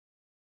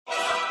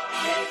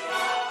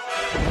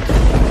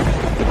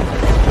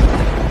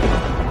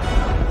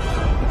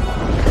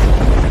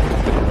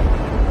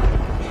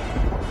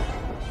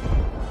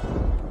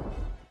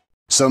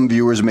some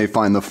viewers may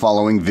find the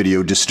following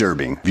video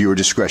disturbing. Viewer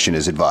discretion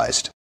is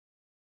advised.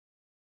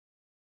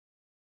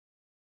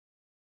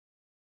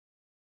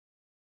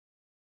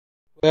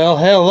 Well,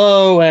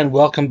 hello and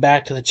welcome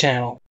back to the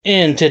channel.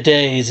 In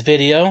today's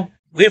video,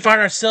 we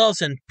find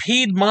ourselves in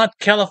Piedmont,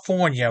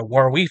 California,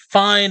 where we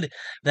find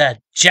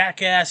that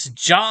jackass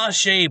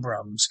Josh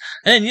Abrams.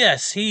 And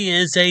yes, he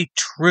is a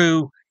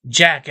true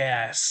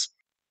jackass.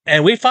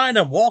 And we find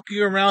him walking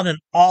around an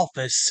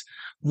office,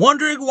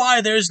 wondering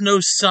why there's no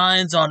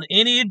signs on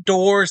any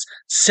doors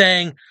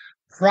saying,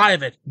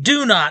 "Private,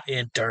 do not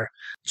enter."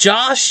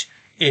 Josh,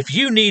 if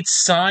you need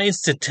signs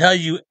to tell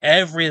you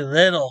every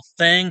little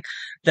thing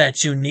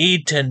that you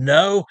need to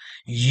know,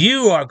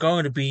 you are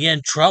going to be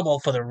in trouble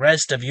for the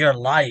rest of your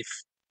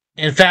life.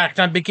 In fact,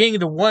 I'm beginning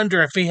to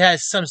wonder if he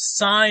has some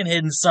sign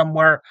hidden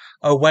somewhere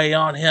away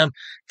on him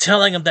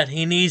telling him that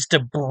he needs to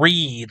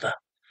breathe.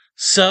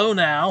 So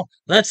now,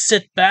 let's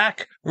sit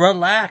back,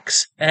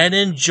 relax, and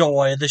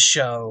enjoy the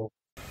show.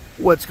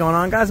 What's going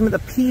on, guys? I'm at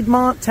the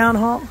Piedmont Town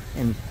Hall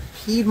in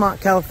Piedmont,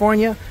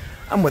 California.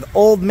 I'm with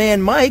Old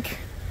Man Mike.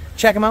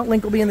 Check him out,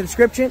 link will be in the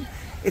description.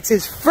 It's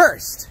his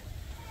First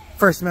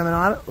Amendment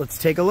audit. Let's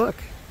take a look.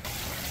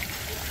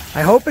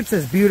 I hope it's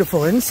as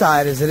beautiful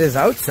inside as it is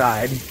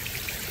outside.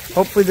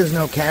 Hopefully there's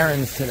no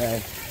Karens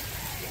today.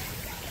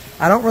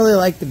 I don't really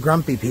like the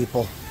grumpy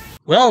people.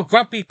 Well,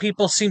 grumpy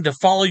people seem to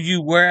follow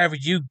you wherever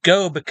you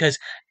go because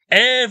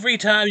every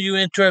time you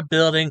enter a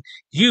building,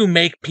 you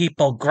make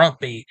people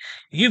grumpy.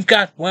 You've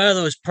got one of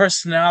those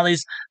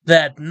personalities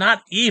that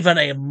not even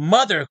a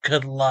mother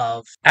could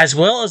love, as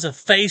well as a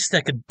face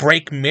that could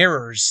break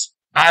mirrors.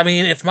 I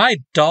mean, if my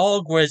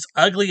dog were as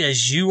ugly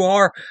as you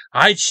are,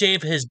 I'd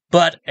shave his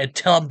butt and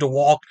tell him to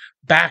walk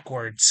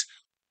backwards.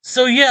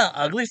 So yeah,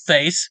 ugly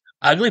face,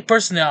 ugly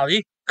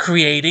personality,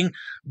 creating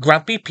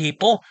grumpy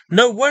people.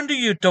 No wonder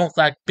you don't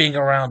like being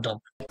around them.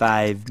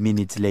 5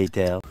 minutes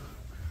later.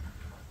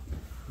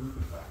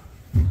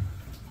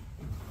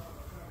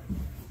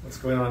 What's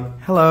going on?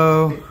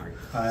 Hello.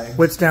 Hi.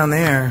 What's down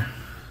there?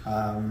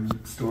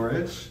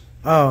 Storage?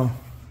 Oh.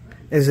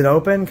 Is it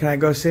open? Can I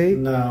go see?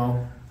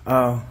 No.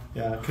 Oh.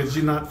 Yeah. Could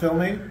you not film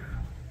me?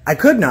 I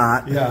could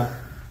not. Yeah.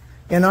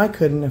 And I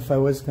couldn't if I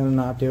was going to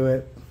not do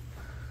it.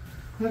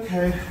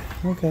 Okay.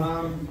 Okay.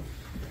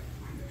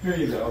 Here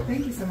you go.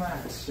 Thank you so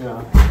much.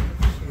 Yeah.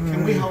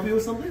 Can we help you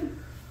with something?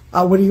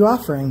 What are you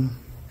offering?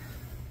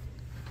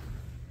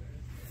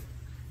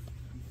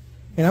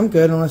 And I'm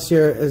good unless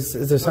you're, is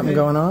there something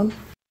going on?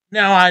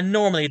 Now, I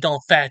normally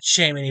don't fat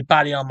shame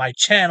anybody on my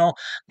channel,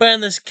 but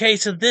in this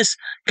case of this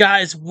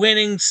guy's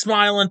winning,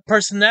 smiling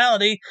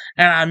personality,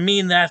 and I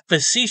mean that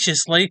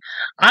facetiously,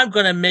 I'm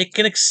going to make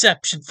an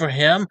exception for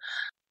him.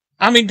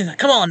 I mean,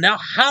 come on now,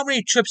 how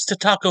many trips to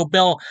Taco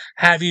Bell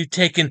have you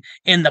taken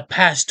in the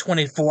past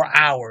 24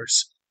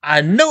 hours? I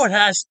know it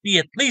has to be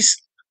at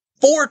least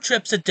 4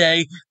 trips a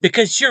day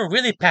because you're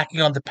really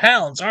packing on the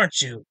pounds,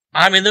 aren't you?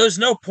 I mean, there's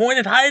no point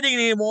in hiding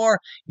anymore.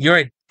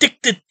 You're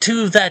addicted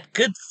to that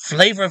good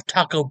flavor of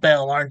Taco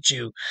Bell, aren't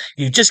you?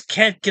 You just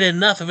can't get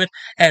enough of it,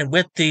 and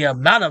with the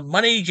amount of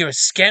money you're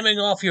scamming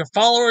off your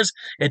followers,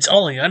 it's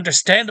only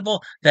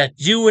understandable that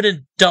you would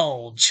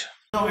indulge.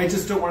 No, I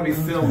just don't want to be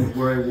filmed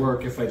where I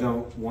work if I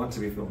don't want to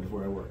be filmed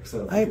where I work.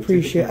 So I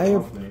appreciate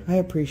I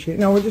appreciate it.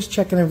 No, we're just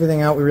checking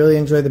everything out. We really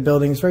enjoy the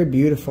building. It's very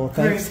beautiful.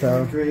 Thanks,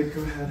 though. Great,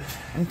 go ahead.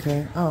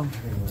 Okay. Oh,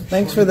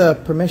 thanks for the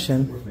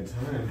permission. Worth my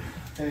time.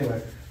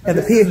 Anyway. Yeah,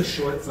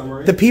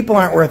 the people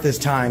aren't worth his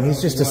time.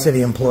 He's just a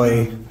city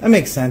employee. That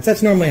makes sense.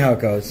 That's normally how it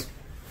goes.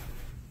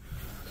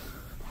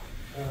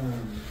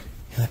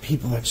 The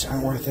people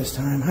aren't worth his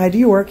time. Hi, do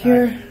you work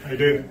here? I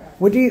do.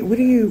 What do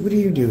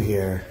you do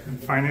here?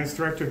 Finance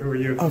director. Who are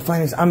you? Oh,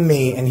 finance. I'm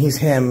me, and he's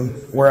him.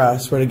 We're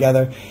us. We're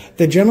together.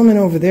 The gentleman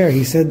over there,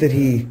 he said that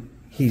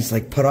he's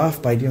like put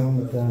off by dealing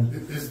with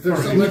the. Is there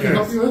something I can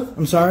help you with?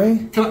 I'm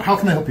sorry. How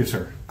can I help you,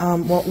 sir?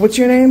 Well, what's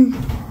your name?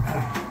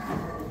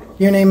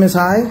 Your name is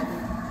Hi.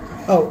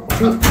 Oh,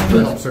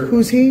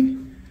 who's he?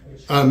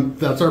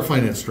 That's our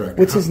finance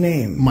director. What's his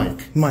name?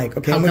 Mike. Mike.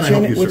 Okay. How can I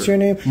help you, sir? What's your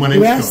name? My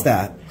name's Who asked Joe.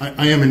 that?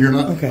 I am, and you're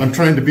not. Okay. I'm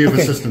trying to be of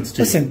assistance to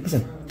you.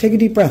 Listen. Take a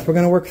deep breath. We're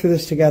going to work through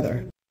this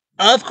together.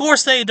 Of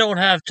course they don't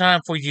have time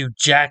for you,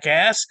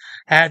 jackass.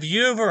 Have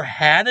you ever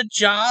had a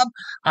job?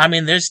 I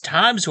mean, there's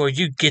times where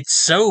you get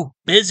so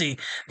busy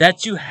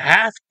that you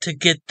have to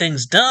get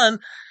things done,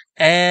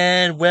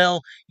 and,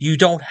 well, you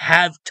don't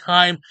have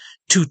time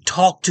to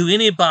talk to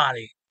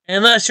anybody.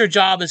 Unless your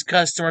job is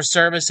customer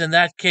service, in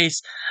that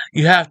case,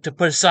 you have to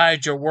put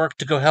aside your work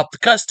to go help the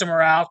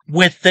customer out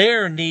with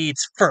their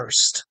needs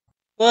first.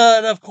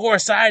 But, of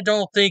course, I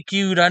don't think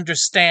you'd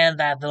understand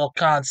that little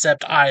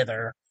concept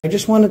either. I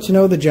just wanted to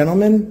know the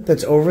gentleman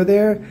that's over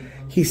there.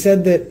 He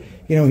said that,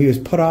 he was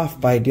put off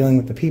by dealing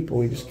with the people.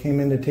 We just came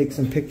in to take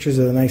some pictures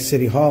of the nice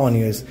city hall, and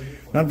he was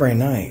not very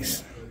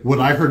nice. What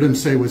I heard him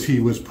say was he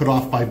was put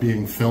off by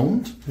being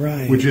filmed,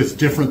 right? Which is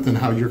different than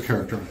how you're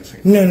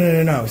characterizing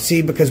it. No.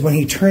 See, because when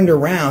he turned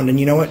around, and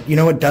you know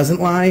what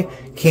doesn't lie?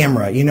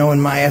 Camera. In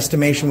my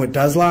estimation, what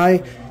does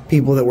lie?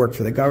 people that work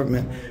for the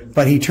government.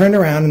 But he turned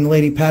around and the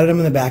lady patted him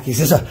in the back. He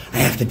says, "Oh, I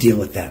have to deal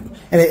with them."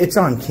 And it's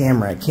on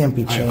camera. It can't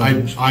be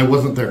changed. I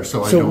wasn't there,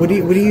 so I don't know. What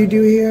do you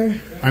do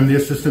here? I'm the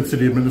assistant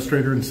city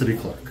administrator and city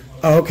clerk.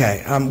 Oh,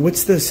 okay.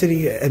 What's the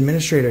city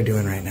administrator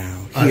doing right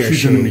now?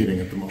 She's in a meeting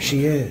at the moment.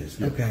 She is.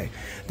 Yeah. Okay.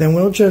 Then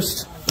we'll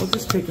just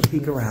take a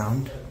peek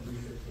around.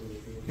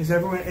 Is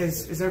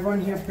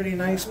everyone here pretty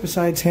nice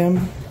besides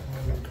him?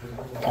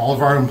 All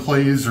of our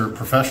employees are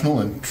professional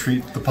and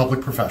treat the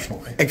public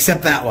professionally.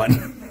 Except that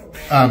one.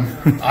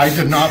 I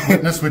did not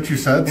witness what you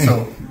said,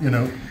 so,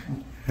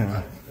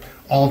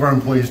 all of our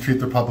employees treat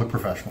their public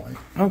professionally.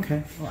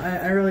 Okay. Well,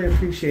 I really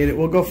appreciate it.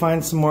 We'll go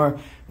find some more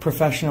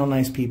professional,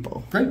 nice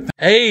people. Great.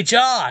 Hey,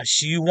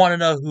 Josh, you want to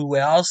know who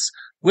else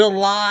will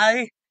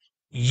lie?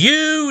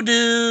 You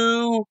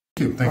do.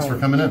 Thank you. Thanks for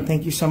coming in.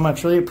 Thank you so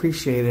much. Really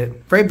appreciate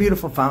it. Very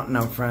beautiful fountain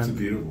out front. It's a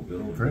beautiful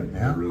building. Great,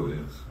 yeah. It really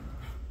is.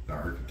 The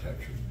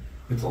architecture.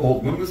 It's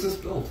old. When was this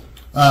built?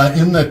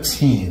 In the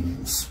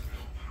teens.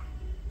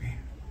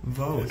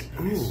 Vote.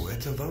 Ooh,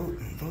 it's a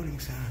voting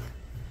sound.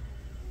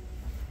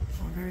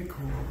 Oh, very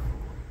cool.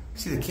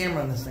 See, the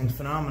camera on this thing's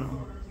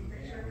phenomenal.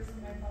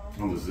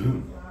 On the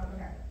Zoom.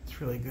 It's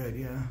really good,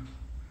 yeah.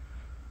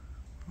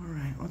 All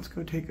right, let's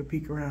go take a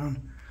peek around.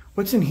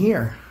 What's in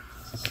here?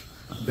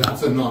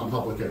 That's a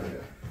non-public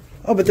area.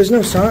 Oh, but there's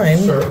no sign.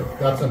 Sir,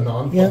 that's a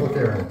non-public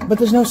area. But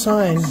there's no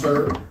sign.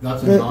 Sir,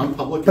 that's a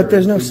non-public area. But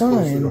there's no Please close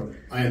the sign. door.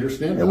 I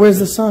understand that. Where's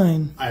the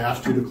sign? I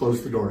asked you to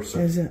close the door,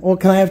 sir. Is it? Well,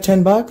 can I have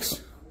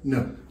 $10?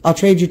 No. I'll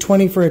trade you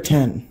 20 for a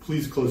 10.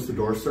 Please close the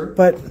door, sir.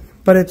 But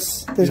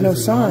there's no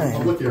sign.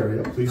 Public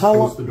area. Please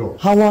close the door.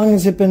 How long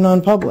has it been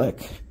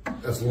non-public?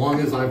 As long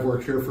as I've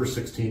worked here for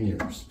 16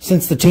 years.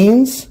 Since the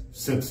teens?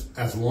 Since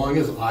as long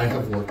as I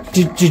have worked.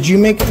 Did you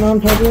make it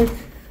non-public?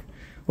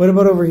 What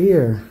about over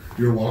here?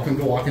 You're welcome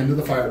to walk into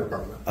the fire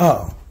department.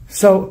 Oh,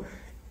 so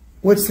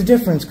what's the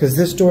difference? Because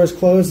this door is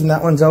closed and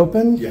that one's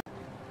open? Yeah.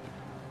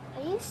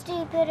 Are you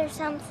stupid or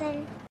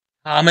something?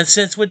 Common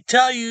sense would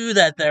tell you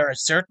that there are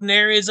certain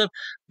areas of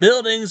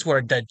buildings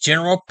where the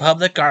general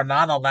public are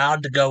not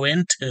allowed to go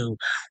into.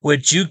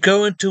 Would you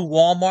go into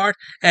Walmart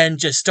and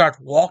just start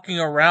walking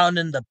around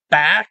in the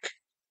back?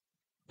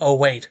 Oh,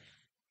 wait.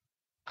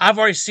 I've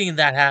already seen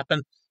that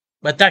happen,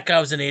 but that guy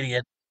was an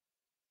idiot.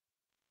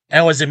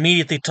 And was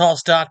immediately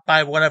tossed out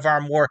by one of our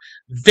more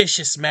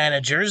vicious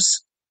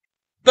managers.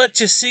 But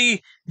you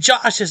see,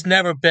 Josh has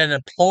never been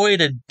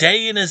employed a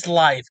day in his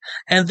life,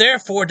 and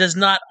therefore does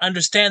not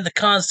understand the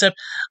concept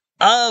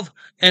of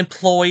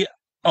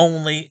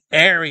employee-only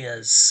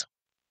areas.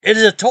 It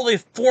is a totally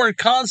foreign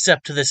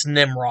concept to this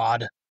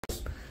Nimrod.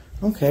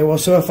 Okay, well,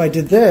 so if I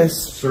did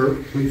this...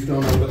 Sir, please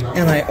don't open that.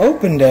 And I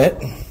opened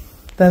it,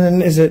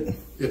 then is it...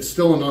 It's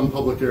still a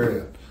non-public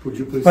area. Would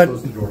you please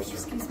close the door, sir?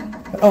 Excuse me.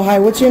 Oh, hi,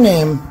 what's your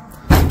name?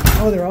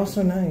 Oh, they're all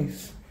so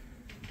nice.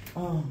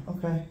 Oh,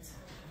 okay.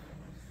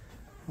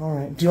 All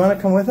right. Do you want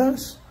to come with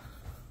us?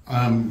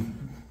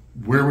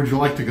 Where would you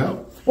like to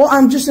go? Well,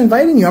 I'm just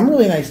inviting you. I'm a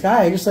really nice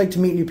guy. I just like to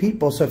meet new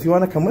people. So if you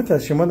want to come with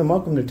us, you're more than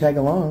welcome to tag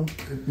along.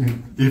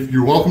 If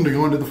you're welcome to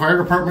go into the fire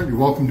department, you're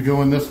welcome to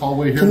go in this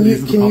hallway here. Can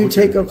you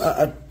take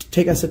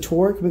take us a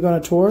tour? Can we go on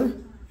a tour?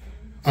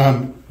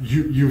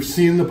 You've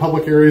seen the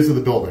public areas of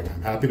the building.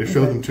 I'm happy to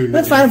show them to you.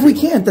 That's fine. If we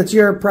can't, that's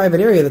your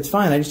private area. That's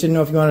fine. I just didn't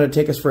know if you wanted to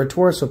take us for a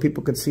tour so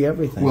people could see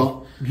everything.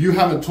 Well, you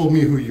haven't told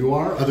me who you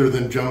are, other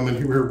than gentlemen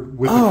here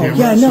with the camera.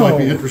 Yeah, so no. I'd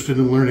be interested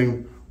in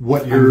learning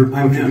what you're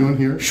doing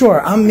here.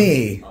 Sure, I'm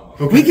me.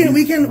 Okay.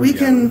 We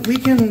can.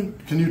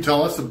 Can you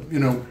tell us,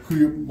 who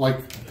you like?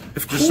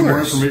 Of just some more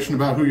course. information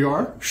about who you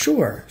are.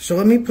 Sure. So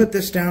let me put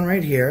this down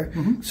right here,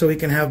 so we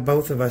can have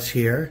both of us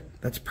here.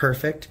 That's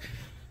perfect.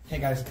 Hey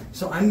guys,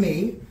 so I'm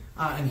me,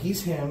 and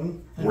he's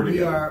him, and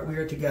we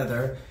are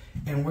together,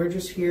 and we're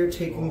just here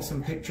taking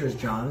some pictures.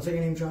 John, is that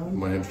your name, John?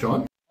 My name's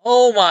John.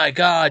 Oh my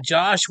God,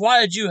 Josh, why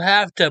did you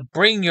have to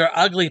bring your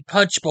ugly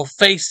punchable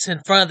face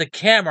in front of the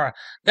camera?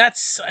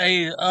 That's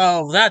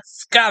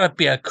gotta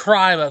be a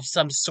crime of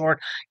some sort.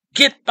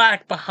 Get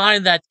back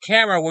behind that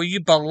camera where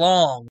you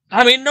belong.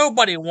 I mean,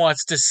 nobody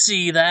wants to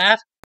see that.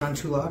 John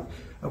Chulak.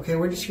 Okay,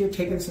 we're just here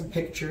taking some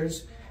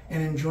pictures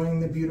and enjoying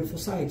the beautiful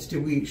sights.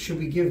 Should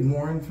we give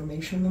more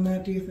information than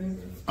that, do you think?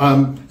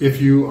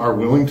 If you are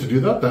willing to do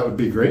that, that would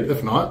be great.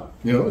 If not,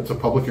 it's a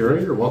public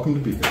area. You're welcome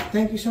to be here.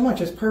 Thank you so much.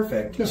 That's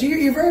perfect. Yeah. So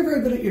you're very,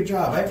 very good at your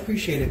job. I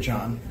appreciate it,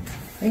 John.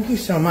 Thank you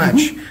so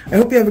much. I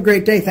hope you have a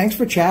great day. Thanks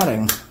for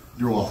chatting.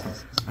 You're welcome.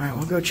 All right,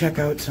 we'll go check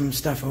out some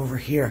stuff over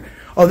here.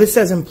 Oh, this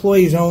says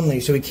employees only,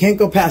 so we can't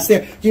go past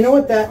there. Do you know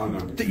what that...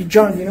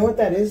 John, do you know what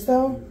that is,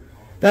 though?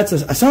 That's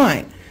a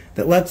sign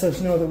that lets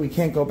us know that we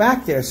can't go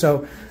back there.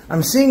 So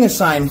I'm seeing a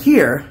sign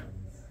here,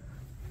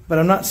 but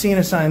I'm not seeing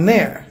a sign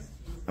there.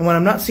 And when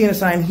I'm not seeing a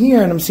sign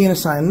here and I'm seeing a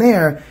sign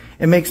there,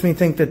 it makes me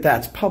think that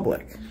that's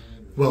public.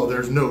 Well,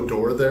 there's no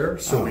door there,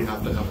 so we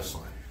have to have a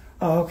sign.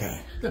 Oh,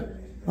 okay. Yeah.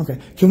 Okay.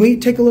 Can we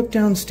take a look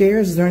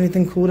downstairs? Is there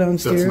anything cool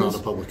downstairs? That's not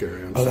a public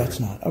area. I'm sorry. That's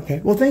not.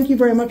 Okay. Well, thank you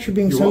very much for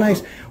being You're so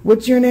welcome. nice.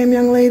 What's your name,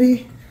 young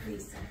lady?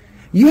 Lisa.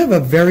 You have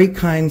a very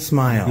kind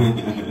smile.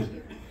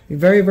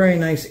 Very, very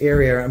nice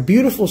area.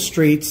 Beautiful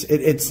streets.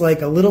 It's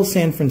like a little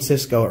San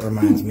Francisco, it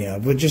reminds me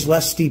of, with just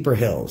less steeper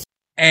hills.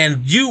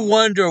 And you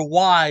wonder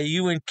why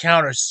you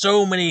encounter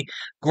so many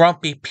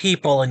grumpy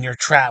people in your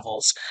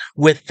travels.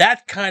 With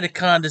that kind of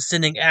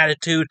condescending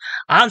attitude,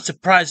 I'm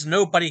surprised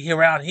nobody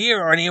around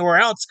here or anywhere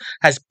else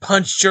has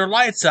punched your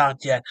lights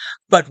out yet.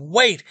 But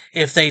wait,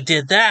 if they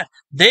did that,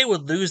 they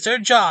would lose their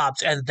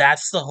jobs, and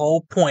that's the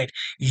whole point.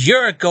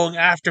 You're going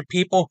after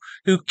people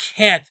who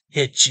can't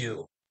hit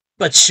you.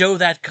 But show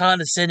that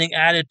condescending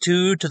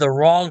attitude to the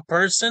wrong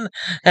person,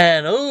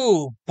 and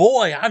oh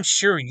boy, I'm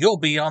sure you'll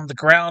be on the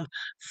ground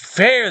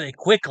fairly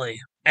quickly.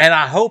 And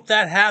I hope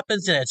that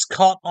happens and it's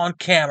caught on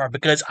camera,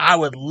 because I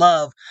would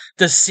love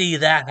to see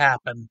that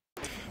happen.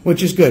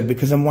 Which is good,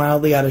 because I'm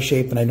wildly out of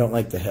shape and I don't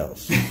like the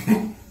hills.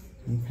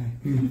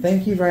 Okay.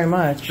 Thank you very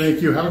much.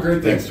 Thank you. Have a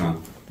great day. Thanks,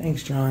 John.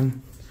 Thanks,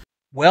 John.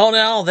 Well,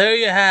 now, there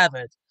you have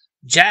it.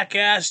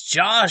 Jackass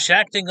Josh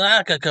acting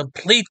like a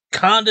complete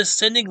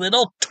condescending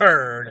little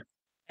turd.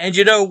 And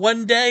you know,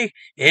 one day,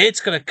 it's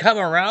going to come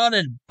around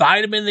and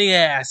bite him in the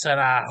ass, and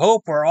I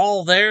hope we're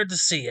all there to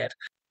see it.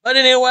 But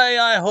anyway,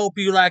 I hope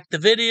you liked the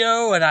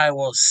video, and I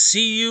will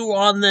see you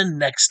on the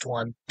next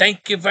one.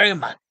 Thank you very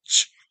much.